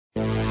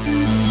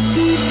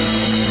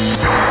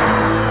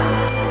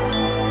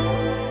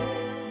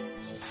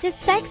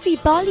This sexy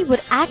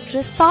Bollywood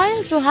actress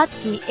Payal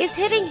Rohatgi is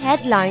hitting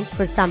headlines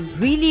for some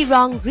really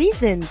wrong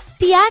reasons.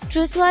 The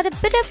actress, who had a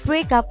bitter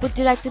breakup with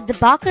director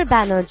Dibaker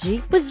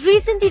Banerjee, was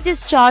recently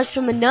discharged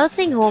from a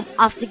nursing home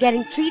after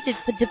getting treated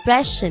for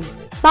depression.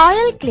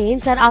 Payal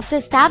claims that after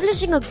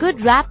establishing a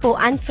good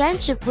rapport and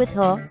friendship with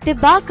her,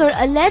 Dibaker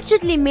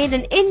allegedly made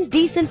an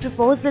indecent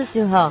proposal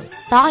to her.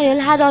 Payal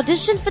had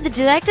auditioned for the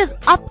director's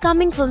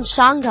upcoming film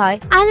Shanghai,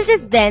 and it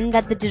is then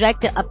that the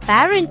director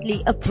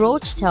apparently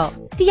approached her.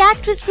 The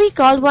actress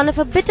recalled one of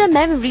her bitter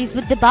memories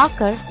with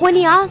Dibaker when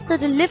he asked her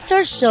to lift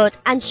her shirt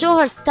and show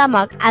her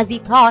stomach as he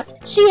thought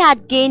she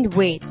had gained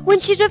weight. When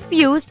she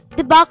refused,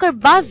 Dibaker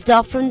buzzed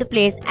off from the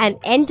place and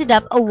ended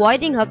up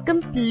avoiding her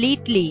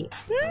completely.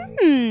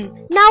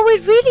 Now we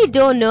really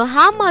don't know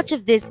how much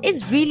of this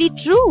is really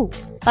true,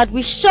 but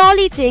we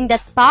surely think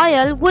that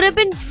Payal would have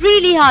been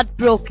really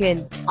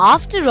heartbroken.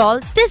 After all,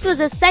 this was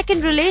her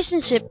second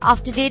relationship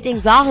after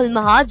dating Rahul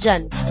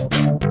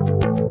Mahajan.